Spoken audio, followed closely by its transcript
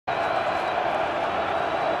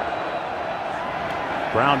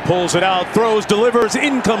Brown pulls it out, throws, delivers,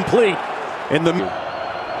 incomplete.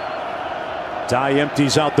 Dye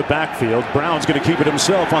empties out the backfield. Brown's going to keep it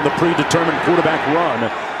himself on the predetermined quarterback run.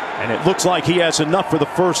 And it looks like he has enough for the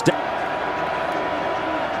first down.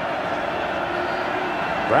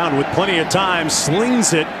 Brown with plenty of time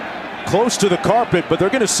slings it close to the carpet, but they're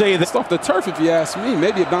going to say that it's off the turf, if you ask me.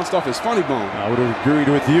 Maybe it bounced off his funny bone. I would have agreed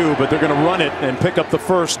with you, but they're going to run it and pick up the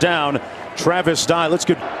first down. Travis Dye, let's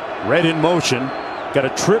get red in motion. Got a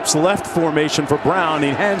trips left formation for Brown. He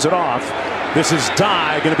hands it off. This is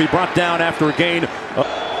Dye going to be brought down after a gain.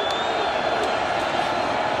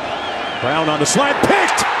 Brown on the slant,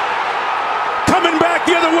 picked. Coming back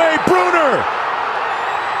the other way, Bruner.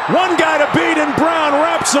 One guy to beat, and Brown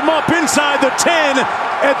wraps him up inside the 10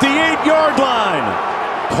 at the 8-yard line.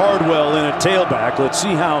 Cardwell in a tailback. Let's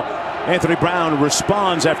see how Anthony Brown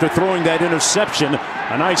responds after throwing that interception.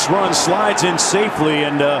 A nice run, slides in safely,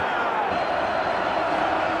 and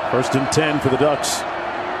first and 10 for the Ducks.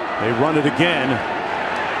 They run it again.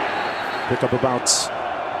 Pick up about.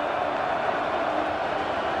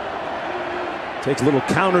 Takes a little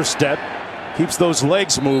counter step. Keeps those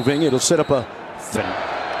legs moving. It'll set up a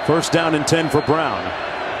first down and 10 for Brown.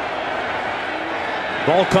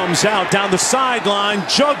 Ball comes out down the sideline,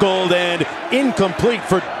 juggled and incomplete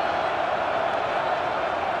for.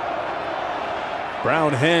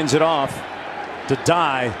 Brown hands it off to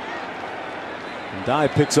Dye. And Dye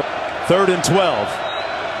picks up 3rd and 12.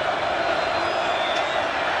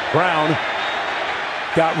 Brown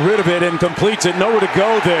got rid of it and completes it. Nowhere to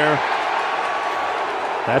go there.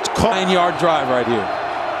 That's caught. 9-yard drive right here.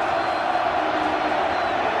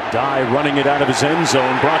 Dye running it out of his end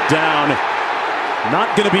zone, brought down.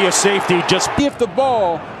 Not going to be a safety, just if the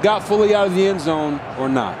ball got fully out of the end zone or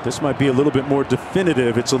not. This might be a little bit more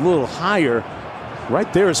definitive. It's a little higher.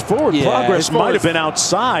 Right there, his forward progress might have been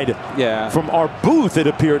outside. Yeah. From our booth, it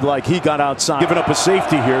appeared like he got outside. Giving up a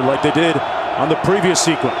safety here like they did on the previous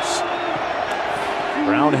sequence.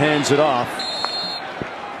 Brown hands it off.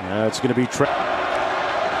 It's going to be 2nd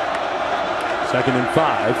and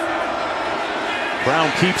 5.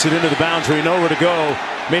 Brown keeps it into the boundary, nowhere to go.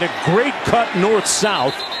 Made a great cut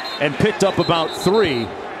north-south and picked up about 3.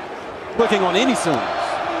 Looking on any cylinders.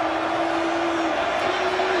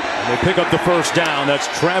 And they pick up the first down. That's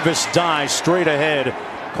Travis Dye straight ahead.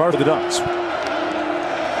 Card of the Ducks.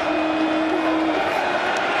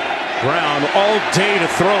 Brown all day to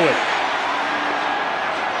throw it.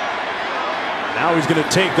 Now he's going to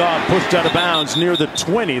take off, pushed out of bounds near the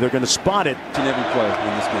 20. They're going to spot it. In every play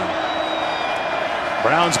in this game.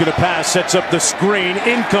 Brown's going to pass, sets up the screen,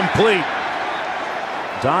 incomplete.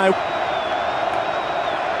 Dye.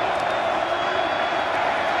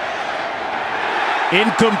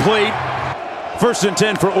 Incomplete. 1st and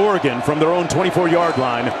 10 for Oregon from their own 24-yard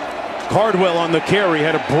line. Cardwell on the carry,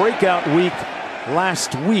 had a breakout week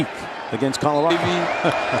last week against Colorado.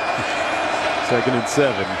 2nd and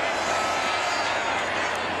 7.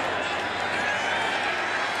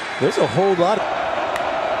 There's a whole lot of.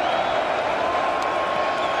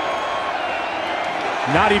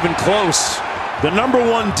 Not even close. The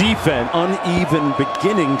 #1 defense. Uneven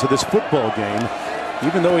beginning to this football game,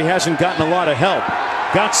 even though he hasn't gotten a lot of help.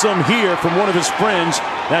 Got some here from one of his friends.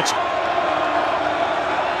 That's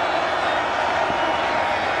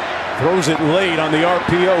throws it late on the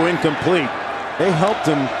RPO, incomplete. They helped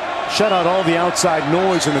him shut out all the outside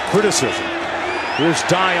noise and the criticism. Here's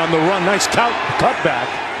Dye on the run. Nice cutback.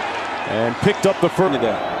 And picked up the first.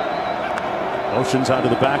 Motions out of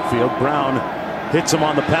the backfield. Brown hits him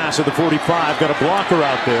on the pass at the 45. Got a blocker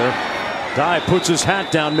out there. Dye puts his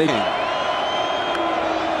hat down. Maybe.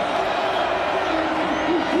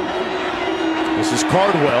 This is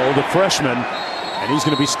Cardwell, the freshman. And he's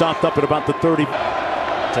going to be stopped up at about the 30.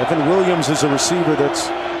 Tevin Williams is a receiver that's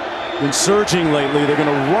been surging lately. They're going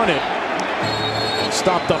to run it.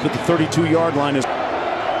 Stopped up at the 32-yard line. Is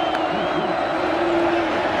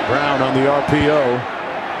Brown on the RPO.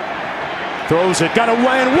 Throws it, got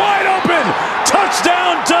away and wide open.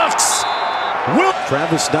 Touchdown Ducks.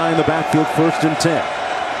 Travis Dye in the backfield, 1st and 10.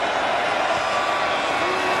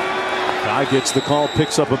 Dye gets the call,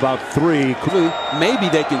 picks up about 3. Maybe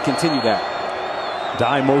they can continue that.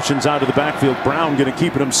 Dye motions out of the backfield. Brown going to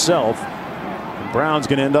keep it himself. And Brown's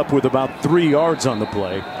going to end up with about 3 yards on the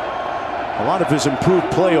play. A lot of his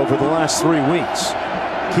improved play over the last 3 weeks.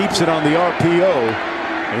 Keeps it on the RPO.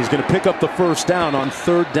 And he's going to pick up the first down on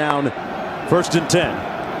 3rd down, 1st and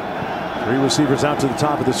 10. 3 receivers out to the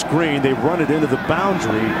top of the screen. They run it into the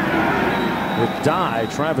boundary with Dye,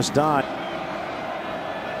 Travis Dye.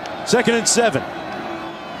 2nd and 7.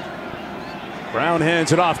 Brown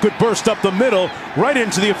hands it off. Good burst up the middle. Right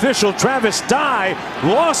into the official. Travis Dye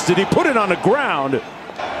lost it. He put it on the ground.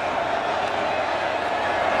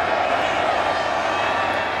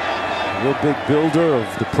 Real big builder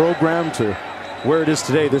of the program to where it is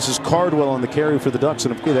today. This is Cardwell on the carry for the Ducks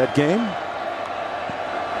in that game.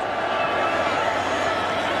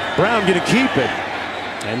 Brown going to keep it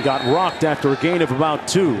and got rocked after a gain of about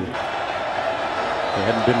 2. They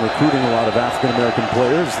hadn't been recruiting a lot of African-American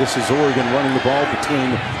players. This is Oregon running the ball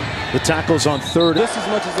between the tackles on third. Just as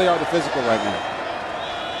much as they are the physical right now.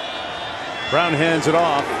 Brown hands it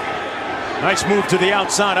off. Nice move to the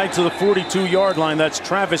outside, out to the 42-yard line. That's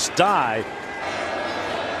Travis Dye.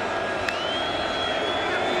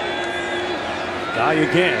 Dye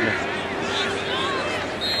again.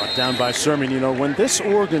 Brought down by Sirmon. You know, when this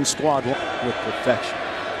Oregon squad with perfection.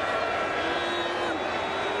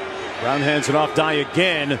 Brown hands it off. Dye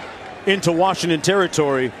again into Washington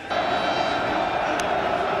territory.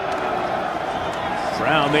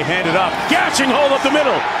 Brown, they hand it up. Gashing hole up the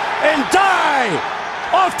middle. And Dye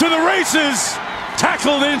off to the races.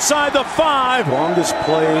 Tackled inside the 5. Longest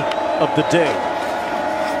play of the day.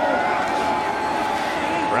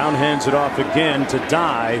 Brown hands it off again to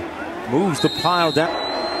Dye. Moves the pile down.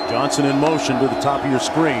 Johnson in motion to the top of your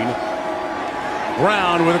screen.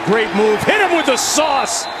 Brown with a great move. Hit him with the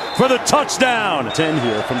sauce for the touchdown. 10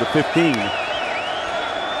 here from the 15. Brown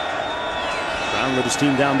led his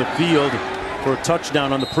team down the field for a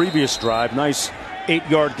touchdown on the previous drive. Nice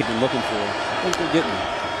 8-yard gain. Looking for. I think they're getting it.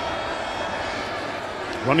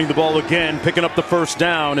 Running the ball again, picking up the first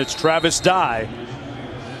down. It's Travis Dye.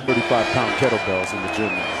 35-pound kettlebells in the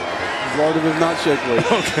gym. As long as it's not shake weight.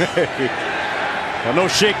 Okay. Well, no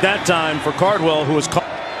shake that time for Cardwell, who was caught.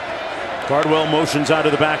 Cardwell motions out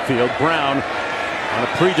of the backfield. Brown on a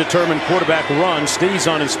predetermined quarterback run, stays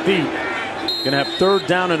on his feet. Going to have third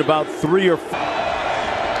down at about 3 or 4.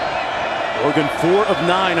 Oregon 4 of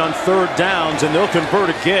 9 on third downs, and they'll convert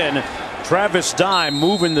again. Travis Dye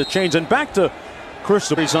moving the chains, and back to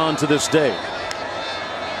Crystal. He's on to this day.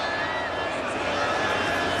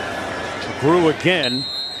 Grew again.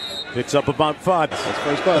 Picks up about 5. That's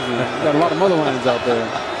first cousin. You got a lot of motherlands out there.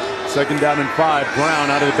 2nd down and 5. Brown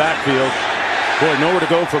out of the backfield. Boy, nowhere to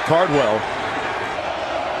go for Cardwell.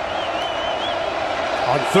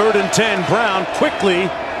 On 3rd and 10, Brown quickly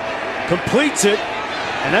completes it,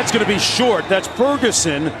 and that's going to be short. That's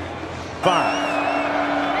Ferguson. 5.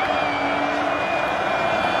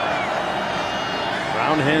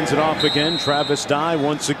 Brown hands it off again. Travis Dye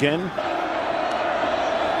once again.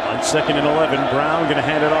 On 2nd and 11, Brown going to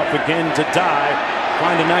hand it off again to Dye.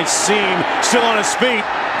 Find a nice seam. Still on his feet.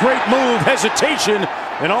 Great move. Hesitation.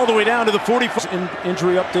 And all the way down to the 45.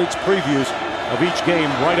 Injury updates, previews of each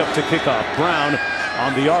game right up to kickoff. Brown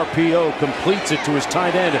on the RPO completes it to his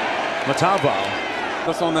tight end, Matavao.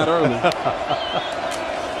 That's on that early.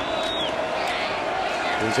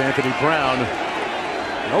 Here's Anthony Brown.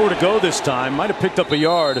 Nowhere to go this time. Might have picked up a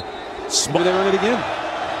yard. Maybe they run it again.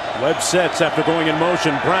 Webb sets after going in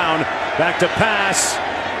motion. Brown back to pass.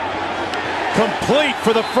 Complete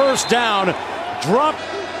for the first down. Drop.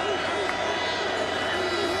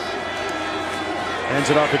 Hands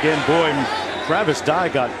it off again. Boy, Travis Dye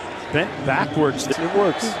got bent backwards. It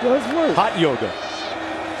works. It does work. Hot yoga.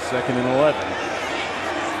 2nd and 11.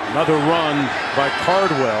 Another run by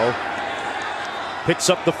Cardwell. Picks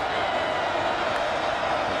up the.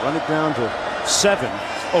 Run it down to 7.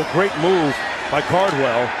 Oh, great move by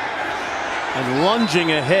Cardwell. And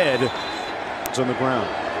lunging ahead. It's on the ground.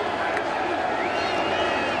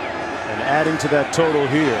 And adding to that total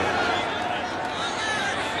here.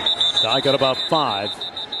 Dye got about 5.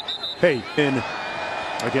 Hey, in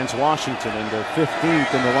against Washington in their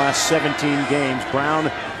 15th in the last 17 games. Brown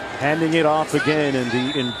handing it off again, and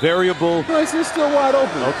the invariable. Nice, he's still wide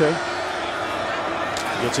open. Okay.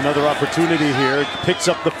 Gets another opportunity here. Picks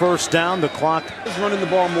up the first down. The clock. He's running the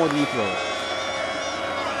ball more than you throw it.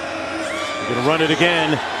 They're going to run it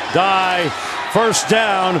again. Dye, first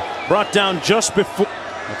down. Brought down just before.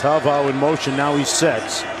 Matavao in motion. Now he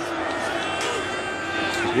sets.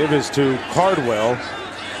 The give is to Cardwell.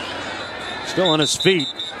 Still on his feet.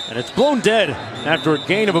 And it's blown dead after a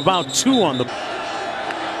gain of about 2 on the.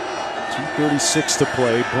 2:36 to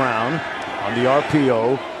play. Brown on the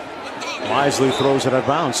RPO. Wisely throws it out of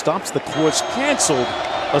bounds. Stops the course canceled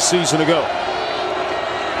a season ago.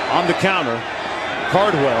 On the counter,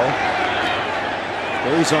 Cardwell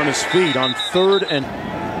stays on his feet on 3rd and.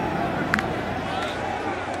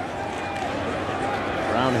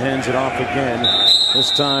 Brown hands it off again.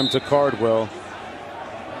 This time to Cardwell.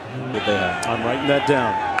 I'm writing that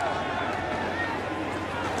down.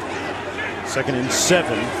 2nd and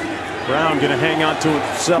 7. Brown going to hang on to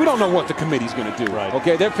himself. We don't know what the committee's going to do. Right.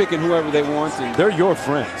 Okay, they're picking whoever they want. And they're your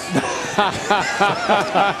friends.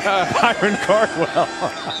 Byron Cardwell.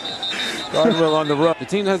 Cardwell on the run. The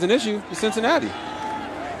team that has an issue is Cincinnati.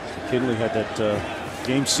 Kinley had that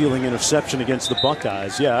game-sealing interception against the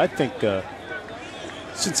Buckeyes. Yeah, I think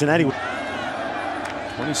Cincinnati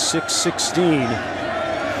 26-16.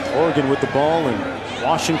 Oregon with the ball and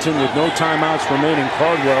Washington with no timeouts remaining.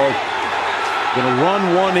 Cardwell going to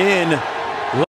run one in.